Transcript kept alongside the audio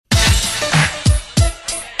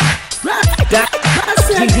Yes!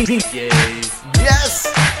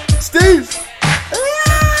 Steve!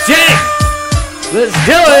 Jay! Let's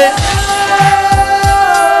do it!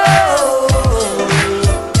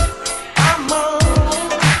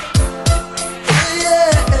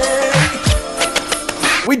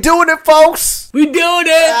 We doing it, folks! We doing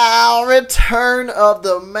it! Our return of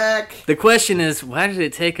the Mack. The question is, why did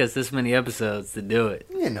it take us this many episodes to do it?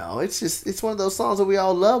 You know, it's one of those songs that we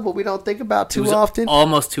all love, but we don't think about too often.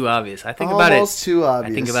 Almost too obvious. I think about it. Almost too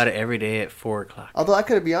obvious. I think about it every day at 4 o'clock. Although I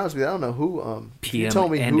could be honest with you, I don't know who. PM you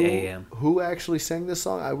told me and who, AM. Who actually sang this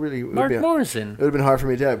song? Mark Morrison. It would have been hard for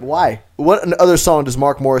me to tell. Why? What other song does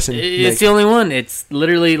Mark Morrison make? It's the only one. It's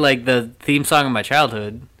literally like the theme song of my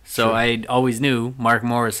childhood. So sure. I always knew Mark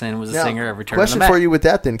Morrison was a singer of Return of the Mack. Question for you with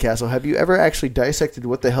that then, Castle. Have you ever actually dissected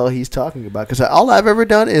what the hell he's talking about? Because all I've ever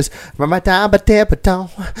done is story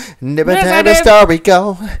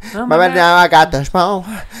go. Now I got the smoke.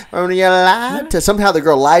 Somehow the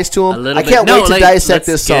girl lies to him. I can't wait to dissect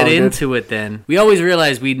this song. Let's get into it then. We always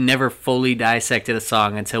realized we never fully dissected a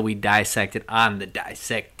song until we dissected on the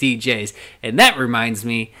Dissect DJs. And that reminds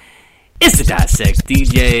me, it's the Dissect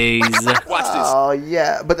DJs. Watch this. Oh,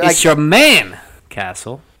 yeah. But it's your man,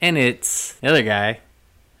 Castle. And it's the other guy. I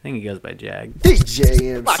think he goes by Jag.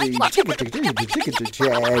 DJ MC.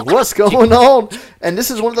 Jag. What's going on? And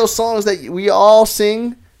this is one of those songs that we all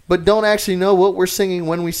sing, but don't actually know what we're singing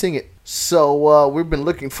when we sing it. So we've been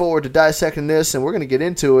looking forward to dissecting this, and we're going to get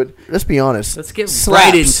into it. Let's be honest. Let's get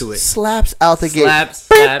right into it. Slaps out the gate.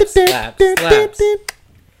 Slaps.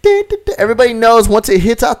 Everybody knows once it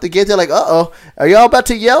hits out the gate, they're like, uh-oh. Are y'all about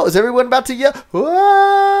to yell? Is everyone about to yell? Whoa.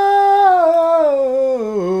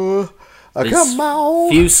 Come on.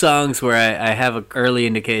 Few songs where I have an early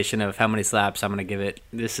indication of how many slaps I'm going to give it.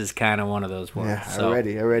 This is kind of one of those ones. Yeah, so,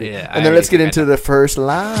 already. Yeah, and then let's get into the first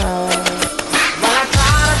line. Well, I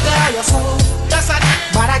try to tell you so, yes I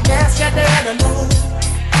did, but I guess you didn't know.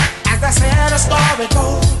 As I said, the story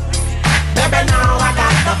goes, baby, now I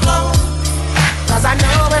got the flow. Cause I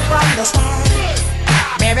knew it from the start.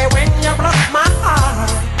 Baby, when you broke my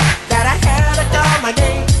heart, that I had to come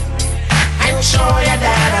again and show you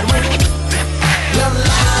that I'd win. You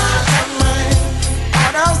lied to me.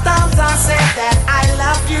 All those times I said that I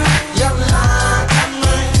love you, you lied to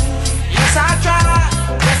me. Yes, I tried.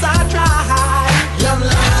 You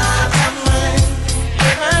lied to me.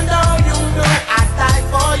 Even though you knew I'd die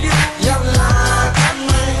for you, you lied to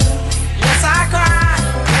me. Yes, I cried.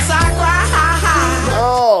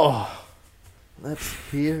 Oh, let's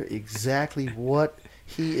hear exactly what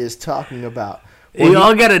he is talking about. You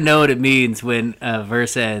all got to know what it means when a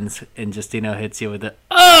verse ends and Justino hits you with the,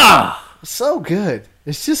 So good.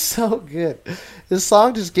 It's just so good. This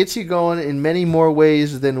song just gets you going in many more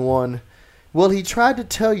ways than one. Well, he tried to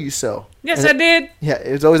tell you so. Yes, I did. Yeah,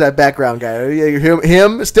 it was always that background guy. Yeah,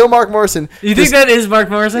 him, still Mark Morrison. You think that is Mark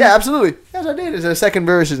Morrison? Yeah, absolutely. Yes, I did. It's a second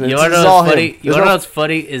verse. You want to know what's funny? You want to know what's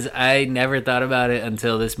funny is I never thought about it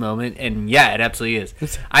until this moment, and yeah, it absolutely is.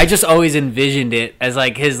 I just always envisioned it as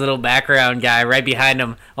like his little background guy right behind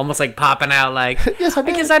him, almost like popping out like, yes, I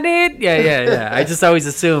did. I guess I did. Yeah. I just always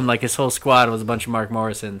assumed like his whole squad was a bunch of Mark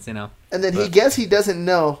Morrisons, you know. And then he doesn't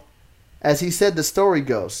know, as he said the story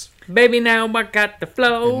goes. Baby, now I got the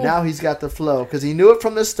flow. And now he's got the flow. Because he knew it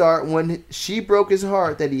from the start when she broke his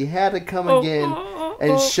heart that he had to come again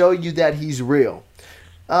and show you that he's real.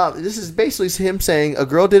 This is basically him saying a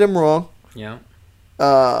girl did him wrong. Yeah.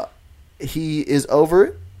 He is over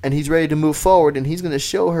it, and he's ready to move forward, and he's going to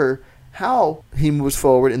show her how he moves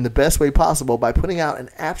forward in the best way possible by putting out an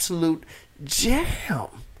absolute jam.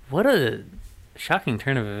 What a shocking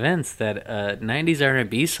turn of events that a 90s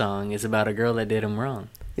R&B song is about a girl that did him wrong.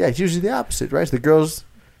 Yeah, it's usually the opposite, right? The girls...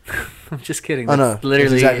 I'm just kidding. That's no, literally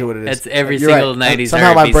that's exactly what it is. That's every You're single right. 90s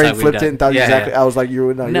Somehow R&B my brain song flipped it and thought exactly... I was like,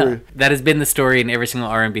 No, that has been the story in every single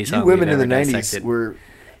R&B song you women in the 90s 90s were...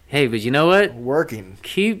 Hey, but you know what? Working.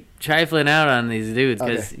 Keep trifling out on these dudes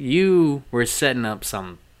because you were setting up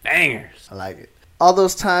some bangers. I like it. All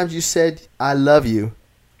those times you said, I love you,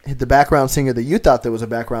 the background singer that you thought there was a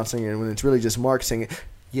background singer when it's really just Mark singing,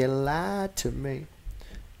 you lied to me.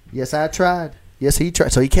 Yes, I tried. Yes, he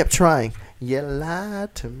tried. So he kept trying. You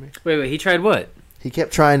lied to me. Wait, he tried what? He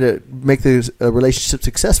kept trying to make the relationship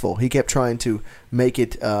successful. He kept trying to make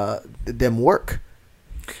it them work.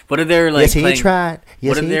 What if they were like? Yes, he tried.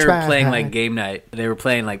 Yes, what if he they tried. were playing like game night? They were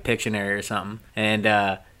playing like Pictionary or something,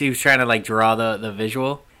 and he was trying to like draw the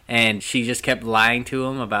visual, and she just kept lying to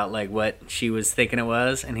him about like what she was thinking it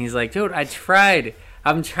was, and he's like, "Dude, I tried.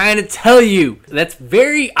 I'm trying to tell you." That's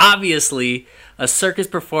very obviously a circus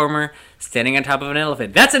performer standing on top of an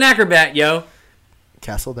elephant. That's an acrobat, yo.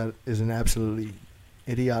 Castle, that is an absolutely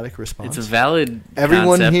idiotic response. It's a valid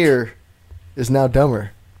Everyone concept. here is now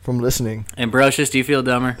dumber from listening Ambrosius, do you feel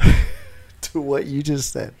dumber? to what you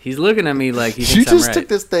just said. He's looking at me like he You thinks I'm just right. took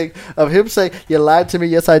this thing of him saying, "You lied to me.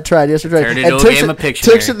 Yes, I tried. Yes, I tried." Turned it into a game of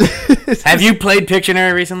Pictionary. Have you played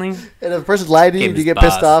Pictionary recently? And if a person's lied to you, Game's you get boss.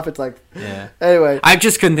 pissed off. It's like, Yeah. Anyway, I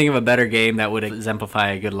just couldn't think of a better game that would exemplify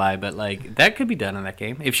a good lie, but like that could be done in that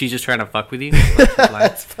game if she's just trying to fuck with you. Like, she's lying.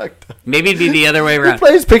 that's fucked up. Maybe it'd be the other way He around.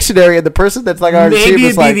 plays Pictionary, and the person that's like already Maybe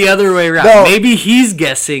it'd be like, the other way around. No. Maybe he's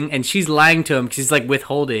guessing and she's lying to him because he's like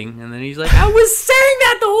withholding, and then he's like, "I was saying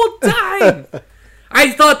that the whole time.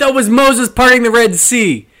 I thought that was Moses parting the Red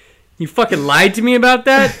Sea. You fucking lied to me about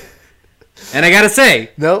that." And I gotta say,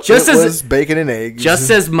 no, just it as was bacon and eggs. just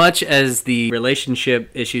as much as the relationship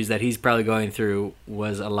issues that he's probably going through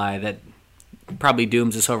was a lie that probably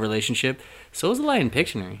dooms this whole relationship, so is a lie in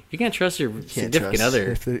Pictionary. You can't trust your significant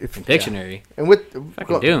other in Pictionary. Yeah. And with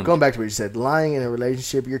doomed. going back to what you said, lying in a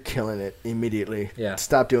relationship, you're killing it immediately. Yeah.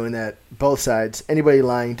 Stop doing that. Both sides. Anybody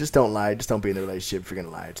lying, just don't lie. Just don't be in a relationship if you're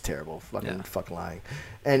gonna lie. It's terrible. Fuck lying.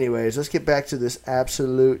 Anyways, let's get back to this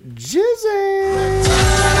absolute jizzing.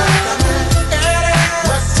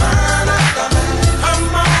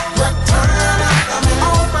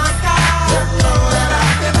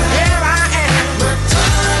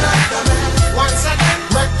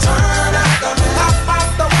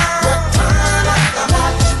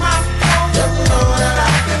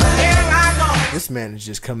 This man is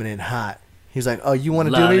just coming in hot. He's like, "Oh, you want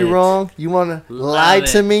to do Love me it. wrong? You want to lie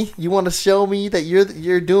to me? You want to show me that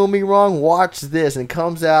you're doing me wrong? Watch this!" And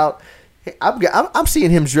comes out. I'm seeing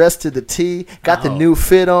him dressed to the T. Got the new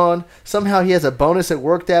fit on. Somehow he has a bonus at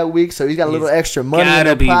work that week, so he's got a little extra money in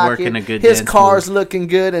his pocket. Working a good his dance car's move. looking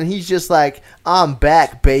good, and he's just like, "I'm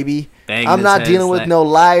back, baby. Banging I'm his not head, dealing with like- no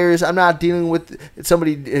liars. I'm not dealing with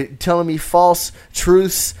somebody telling me false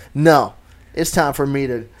truths. No, it's time for me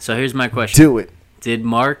to So here's my question: do it." Did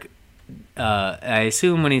Mark? I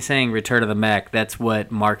assume when he's saying "Return of the Mack," that's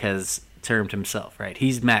what Mark has termed himself, right?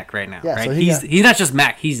 He's Mack right now, Yeah, right? so He's not just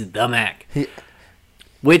Mack; he's the Mack. He-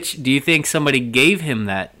 Which do you think somebody gave him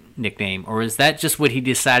that nickname, or is that just what he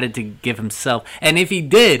decided to give himself? And if he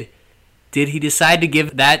did he decide to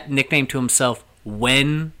give that nickname to himself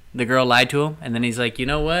when the girl lied to him, and then he's like, "You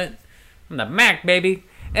know what? I'm the Mack, baby,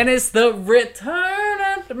 and it's the return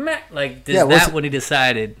of the Mack." Like, is that when he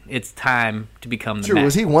decided it's time to become the Drew, Mack?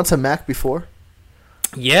 was he once a Mac before?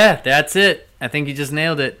 Yeah, that's it. I think he just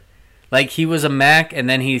nailed it. Like, he was a Mac, and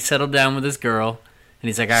then he settled down with this girl, and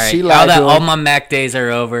he's like, "All right, She now lied that to all him. my Mac days are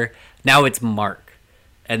over, now it's Mark."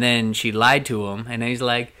 And then she lied to him, and then he's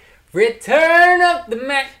like, "Return of the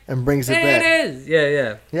Mac." And brings it And back. it is.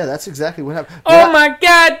 Yeah. Yeah, that's exactly what happened. Oh, my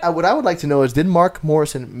God. What I would like to know is, did Mark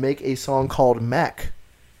Morrison make a song called Mac?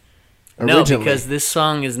 No, originally? because this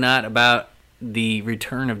song is not about the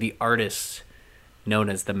return of the artist known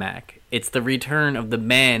as the Mac. It's the return of the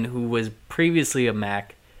man who was previously a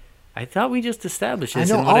Mac. I thought we just established I this.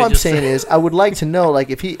 know. in what All I'm just saying said. is, I would like to know,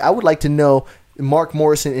 I would like to know Mark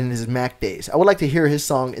Morrison in his Mac days. I would like to hear his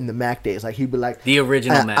song in the Mac days. Like, he'd be like, The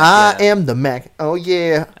original Mac, I yeah. am the Mac. Oh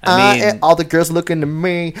yeah. I mean, all the girls looking to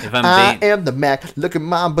me. if I'm I being- am the Mac. Look at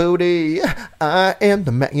my booty. I am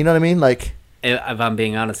the Mac. You know what I mean? Like, If I'm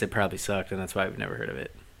being honest, it probably sucked, and that's why we've never heard of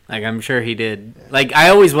it. Like, I'm sure he did. Like, I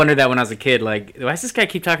always wondered that when I was a kid. Like, why does this guy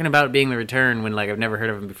keep talking about it being the return when, like, I've never heard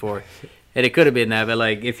of him before? And it could have been that, but,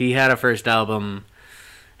 like, if he had a first album...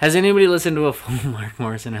 Has anybody listened to a full Mark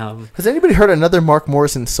Morrison album? has anybody heard another Mark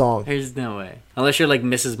Morrison song? There's no way. Unless you're, like,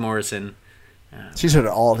 Mrs. Morrison. She's heard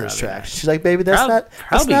all his Probably tracks. not. She's like, baby, that's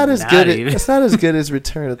Probably not as not good. even. It's not as good as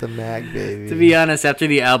Return of the Mac, baby. To be honest, after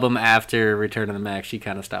the album after Return of the Mac, she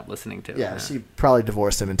kind of stopped listening to it. Yeah, she probably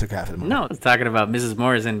divorced him and took half of the money. No, I was talking about Mrs.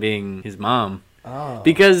 Morrison being his mom. Oh.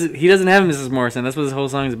 Because he doesn't have Mrs. Morrison. That's what this whole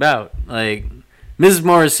song's about. Like, Mrs.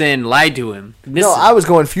 Morrison lied to him. No, I was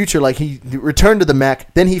going future. Like, he returned to the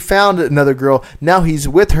Mac, then he found another girl. Now he's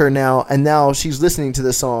with her now, and now she's listening to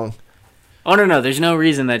the song. Oh, no. There's no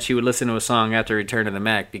reason that she would listen to a song after Return of the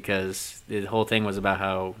Mac, because the whole thing was about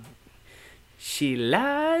how she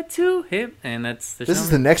lied to him. And that's... This is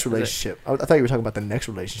the next relationship. I thought you were talking about the next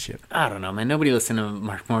relationship. I don't know, man. Nobody listened to a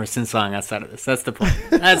Mark Morrison song outside of this. That's the point.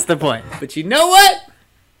 That's the point. But you know what?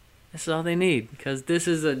 That's all they need, because this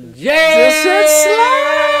is a jam.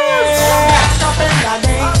 Back up in the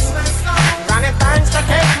days, running things to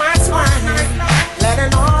take my swine,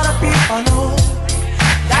 letting all the people know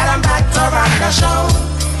that I'm back to run the show.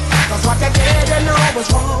 'Cause what you did, you know was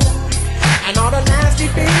wrong, and all the nasty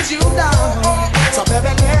things you've done. So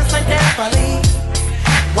baby, listen carefully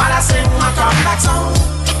while I sing my comeback song.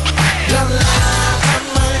 You lied to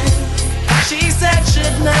me. She said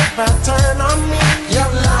she'd never turn on me. You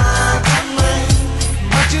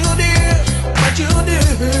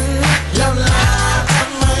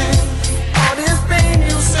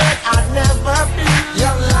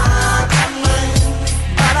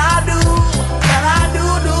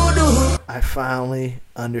I finally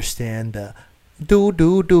understand the do,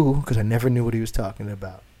 because I never knew what he was talking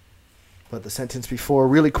about. But the sentence before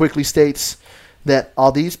really quickly states that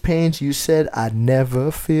all these pains you said I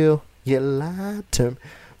never feel, you lied to me.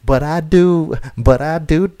 But I do.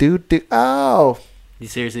 Oh. You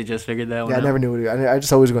seriously just figured that one Yeah, out? I never knew what he was. I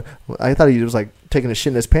just always go, I thought he was like taking a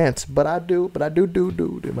shit in his pants. But I do. And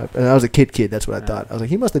I was a kid. That's what I thought. I was like,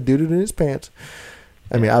 he must have doo-dooed in his pants.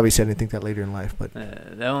 I mean, obviously I didn't think that later in life, but.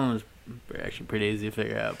 That one was actually pretty easy to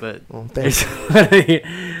figure out. But Thanks.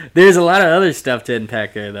 there's a lot of other stuff to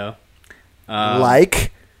unpack there, though.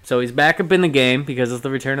 Like? So he's back up in the game because it's the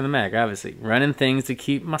return of the Mack, obviously. Running things to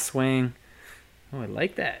keep my swing. Oh, I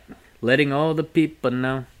like that. Letting all the people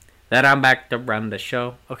know that I'm back to run the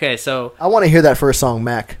show. Okay, so... I want to hear that first song,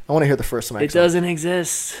 Mac. I want to hear the first Mac It song. doesn't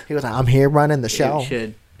exist. He was like, I'm here running the show.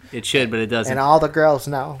 It should, but it doesn't. And all the girls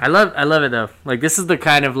know. I love it, though. Like, this is the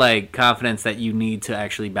kind of, like, confidence that you need to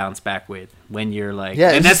actually bounce back with when you're, like...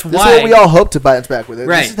 Yeah, and this that's is why... what we all hope to bounce back with.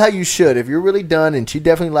 Right. This is how you should. If you're really done, and she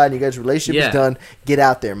definitely lied, and you guys' relationship is done, get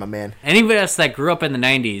out there, my man. Anybody else that grew up in the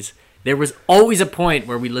 90s, there was always a point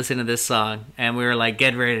where we listened to this song, and we were, like,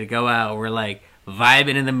 getting ready to go out. We're, like,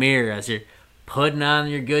 vibing in the mirror as you're putting on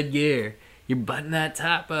your good gear. You're buttoning that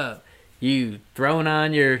top up. You throwing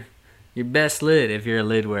on your best lid if you're a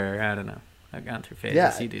lid wearer. I don't know. I've gone through phases.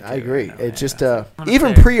 Yeah, You do too, I agree. right now. It's just, Yeah.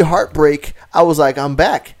 even pre-heartbreak, I was like, I'm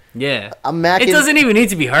back. Yeah. I'm Macking. It doesn't even need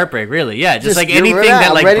to be heartbreak, really. Yeah, just like you're anything right.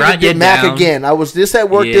 that like I'm ready brought to get you Mac down. again. I was just at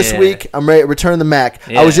work this Yeah. week. I'm ready to return the Mac.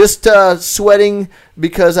 Yeah. I was just sweating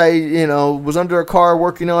because I, was under a car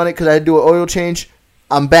working on it because I had to do an oil change.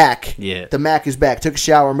 I'm back. Yeah. The Mac is back. Took a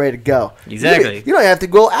shower. I'm ready to go. Exactly. You don't have to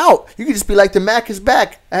go out. You can just be like, the Mac is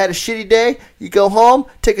back. I had a shitty day. You go home,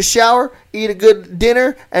 take a shower, eat a good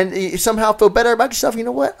dinner, and you somehow feel better about yourself. You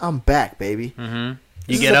know what? I'm back, baby. Mm-hmm.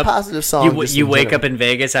 This You get is up. a positive song. You wake up in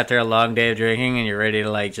Vegas after a long day of drinking, and you're ready to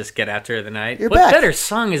like just get after the night. You're what back. better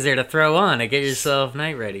song is there to throw on to get yourself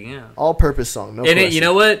night ready? Yeah. All-purpose song. No And question. you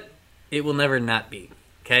know what? It will never not be.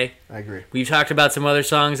 Okay. I agree. We've talked about some other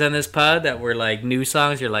songs on this pod that were like new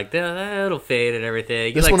songs. You're like, it'll fade and everything.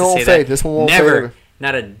 You This like one to won't say fade. that. This one won't Never. fade.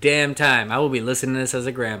 Not a damn time. I will be listening to this as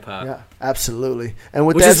a grandpa. Yeah, absolutely. And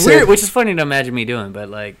with Which that is said, weird. Which is funny to imagine me doing, but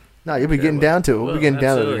like. no, you'll be getting down to it. We'll be Well, getting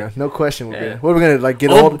down to absolutely. it. No question. Yeah. What are we gonna like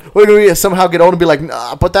get Old- old? We're gonna somehow get old and be like,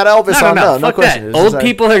 nah, put that Elvis on. No, Fuck question. that. It's just Old like,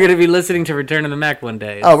 people are going to be listening to Return of the Mack one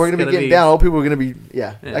day. Oh, we're gonna be getting down. Old people are gonna be.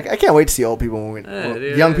 Yeah, Yeah. I can't wait to see old people when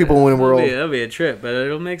Dude, young people when we're old. That'll be a trip, but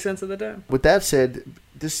it'll make sense at the time. With that said,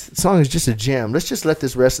 this song is just a jam. Let's just let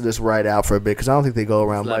this rest of this ride out for a bit because I don't think they go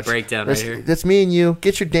around Little much. breakdown right here. That's me and you.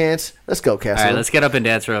 Get your dance. Let's go, Castle. All right, let's get up and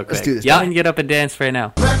dance real quick. Let's do this. Y'all can get up and dance right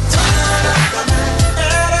now.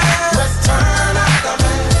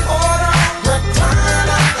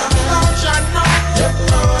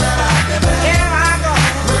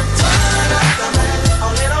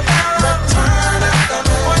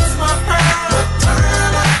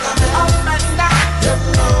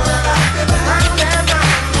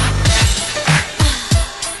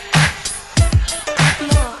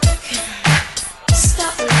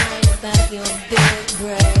 Stop lying about your big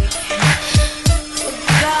break. For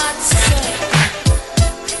God's sake,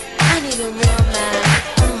 I need a real man.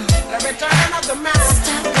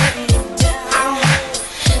 Stop letting me down.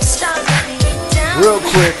 Stop letting me down. Real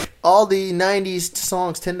quick, all the 90s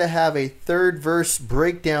songs tend to have a third verse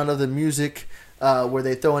breakdown of the music where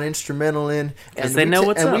they throw an instrumental in. 'Cause they know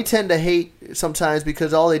what's and up. we tend to hate sometimes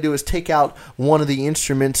because all they do is take out one of the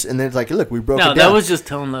instruments and then it's like, look, we broke it No, down. that was just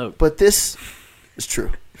Tone Loc. But this is true.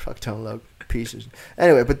 Fuck Tone Loc. Pieces.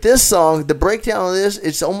 Anyway, but this song, the breakdown of this,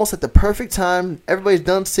 it's almost at the perfect time. Everybody's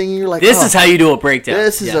done singing. You're like, This oh, is how you do a breakdown.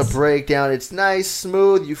 this is Yes. a breakdown. It's nice,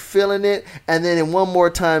 smooth. You feeling it, and then in one more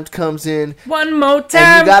time comes in, One more and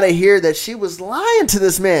time. you gotta hear that she was lying to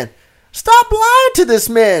this man. Stop lying to this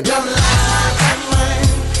man. You lied to me.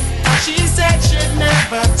 She said she'd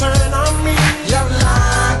never turn on me. You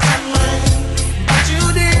lied to me. But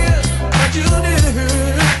you did. You lied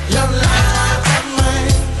to me.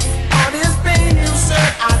 All this pain you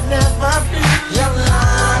said I'd never feel. You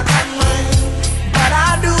lied to me. But I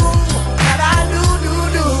do.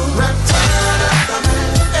 Return to me.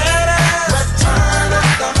 Return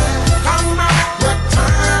to me. Come on.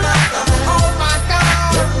 Return to me. Oh my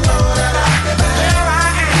God. You know that here I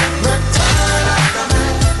am. Return to me.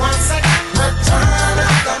 1 second. Return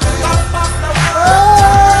to me. Top of the world.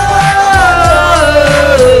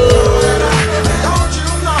 Don't you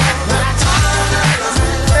know?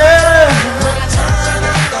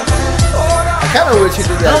 I kind of wish you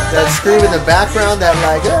did that scream in the background, that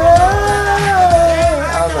like, I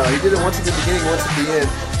don't know. He did it once at the beginning, once at the end.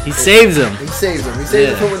 He saves them. He saves them. He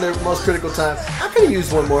saves them in their most critical time. I could have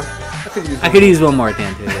used one more. I could use one more at the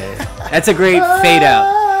end today. That's a great fade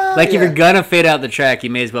out. Like, if you're gonna fade out the track, you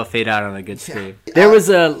may as well fade out on a good scream. There was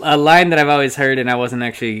a line that I've always heard, and I wasn't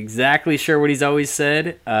actually exactly sure what he's always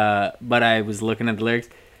said, but I was looking at the lyrics,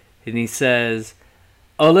 and he says,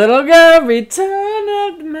 "Oh, little girl,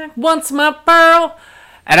 return of the Mack, once my pearl."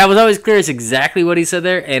 And I was always curious exactly what he said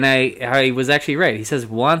there, and I was actually right. He says,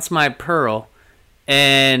 "Once my pearl,"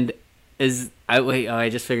 and I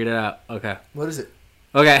just figured it out. Okay. What is it?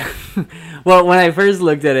 Okay. Well, when I first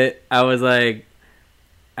looked at it, I was like,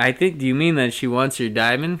 I think, do you mean that she wants your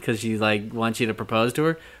diamond because she like wants you to propose to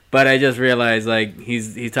her? But I just realized like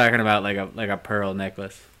he's talking about like a pearl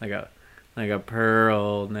necklace, like a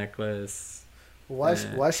pearl necklace. Why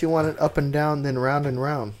she want it up and down then round and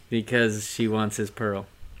round? Because she wants his pearl.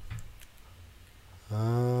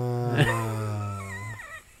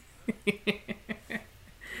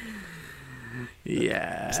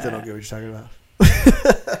 Yeah. I still don't get what you're talking about.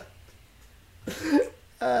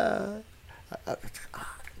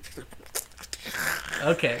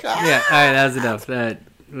 Okay. Yeah. All right. That was enough. That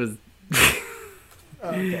was.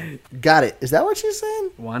 Okay. Got it. Is that what she's saying?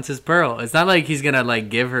 Wants his pearl. It's not like he's gonna like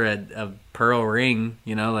give her a pearl ring.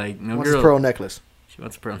 You know, like no wants girl. a pearl necklace. She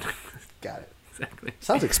wants a pearl necklace. Got it. Exactly.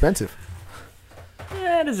 Sounds expensive.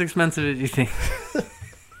 Yeah, it is expensive as you think.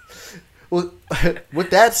 Well, with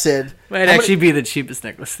that said, Might actually be the cheapest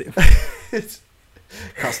necklace thing. It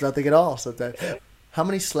costs nothing at all. Sometimes. How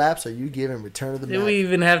many slaps are you giving Return of the Mack? Do we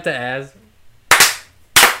even have to ask?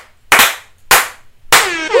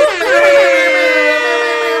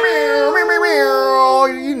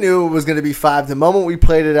 You knew it was going to be 5 the moment we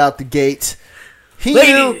played it out the gate. He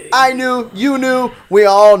knew, I knew, you knew, we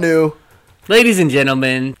all knew. Ladies and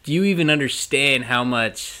gentlemen, do you even understand how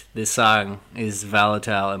much this song is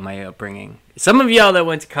volatile in my upbringing? Some of y'all that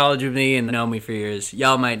went to college with me and know me for years,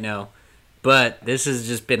 y'all might know. But this has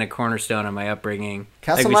just been a cornerstone of my upbringing.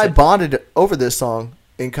 Castle and I bonded over this song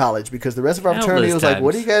in college because the rest of our fraternity was like,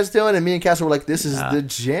 what are you guys doing? And me and Castle were like, this is the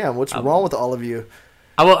jam. What's wrong with all of you?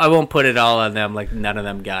 I won't put it all on them. Like, none of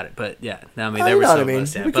them got it. But, yeah. I mean, there were some of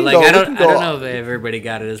us. Yeah. But, like, I don't know if everybody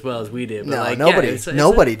got it as well as we did. But no, like, nobody.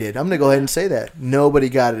 Nobody did. I'm going to go ahead and say that. Nobody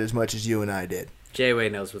got it as much as you and I did. Jay-Way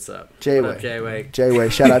knows what's up. Jay-Way. Jay-Way.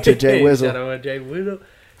 Shout out to Jay Wizzle. Shout out to Jay Wizzle.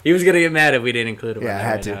 He was going to get mad if we didn't include him. Yeah, I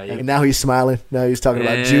had to. And now he's smiling. Now he's talking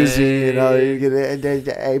about Juicy, you know,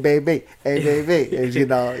 hey, baby, and, you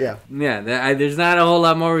know, yeah. Yeah, there's not a whole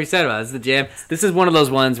lot more we said about it. It's the jam. This is one of those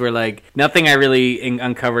ones where, like, nothing I really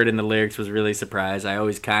uncovered in the lyrics was really surprised. I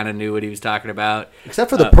always kind of knew what he was talking about. Except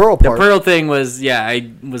for the pearl part. The pearl thing was, I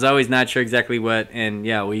was always not sure exactly what, and,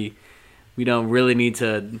 we don't really need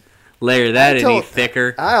to layer that any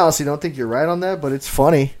thicker. I honestly don't think you're right on that, but it's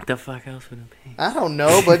funny. What the fuck else would it be? I don't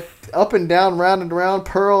know, but up and down, round and around,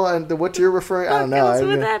 pearl, and what you're referring, I don't know. What else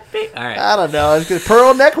would that be? All right. I don't know. It's good.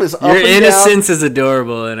 Pearl necklace. Your innocence is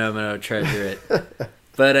adorable, and I'm gonna treasure it.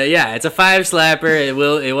 But it's a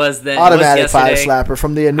 5-slapper. It was that automatic 5-slapper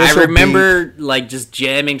from the initial. I remember like just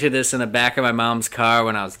jamming to this in the back of my mom's car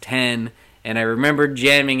when I was 10, and I remember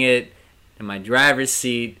jamming it in my driver's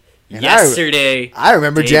seat. And yesterday, I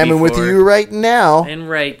remember jamming with you right now. And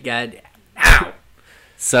God, ow.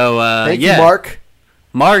 So thank you, Mark.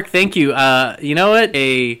 Mark, thank you. You know what?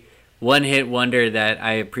 A one-hit wonder that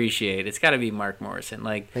I appreciate. It's got to be Mark Morrison.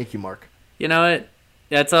 Like, thank you, Mark. You know what?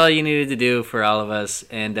 That's all you needed to do for all of us.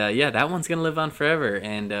 And that one's gonna live on forever.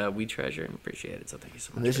 And we treasure and appreciate it. So thank you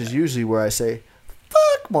so much. And this is usually where I say,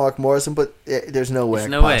 "Fuck Mark Morrison," but there's no way.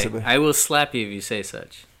 There's no way. I will slap you if you say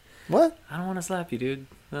such. What? I don't want to slap you, dude.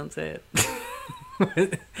 Don't say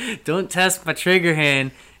it. Don't test my trigger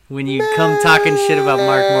hand when you come talking shit about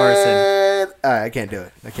Mark Morrison. All right, I can't do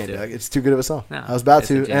it. It's too good of a song. No, I was about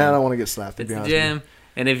to, and I don't want to get slapped. It's a jam.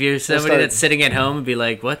 And if you're somebody that's sitting at home and be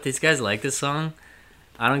like, "What? These guys like this song?"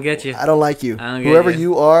 I don't get you. I don't like you. Whoever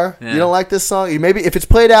you are, you don't like this song. Maybe if it's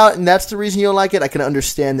played out and that's the reason you don't like it, I can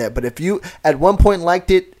understand that. But if you at one point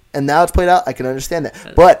liked it and now it's played out, I can understand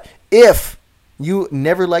that. But if you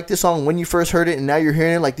never liked this song when you first heard it, and now you're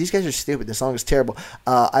hearing it like, these guys are stupid, this song is terrible,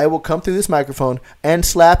 I will come through this microphone and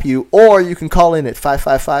slap you, or you can call in at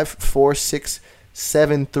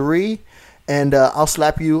 555-4673, and I'll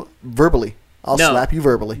slap you verbally. Slap you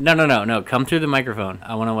verbally. No. Come through the microphone.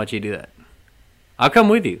 I want to watch you do that. I'll come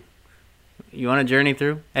with you. You want to journey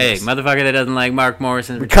through? Hey, motherfucker that doesn't like Mark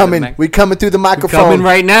Morrison. We coming through the microphone. We're coming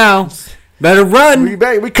right now. Better run. We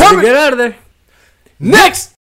coming. Get out of there. Next.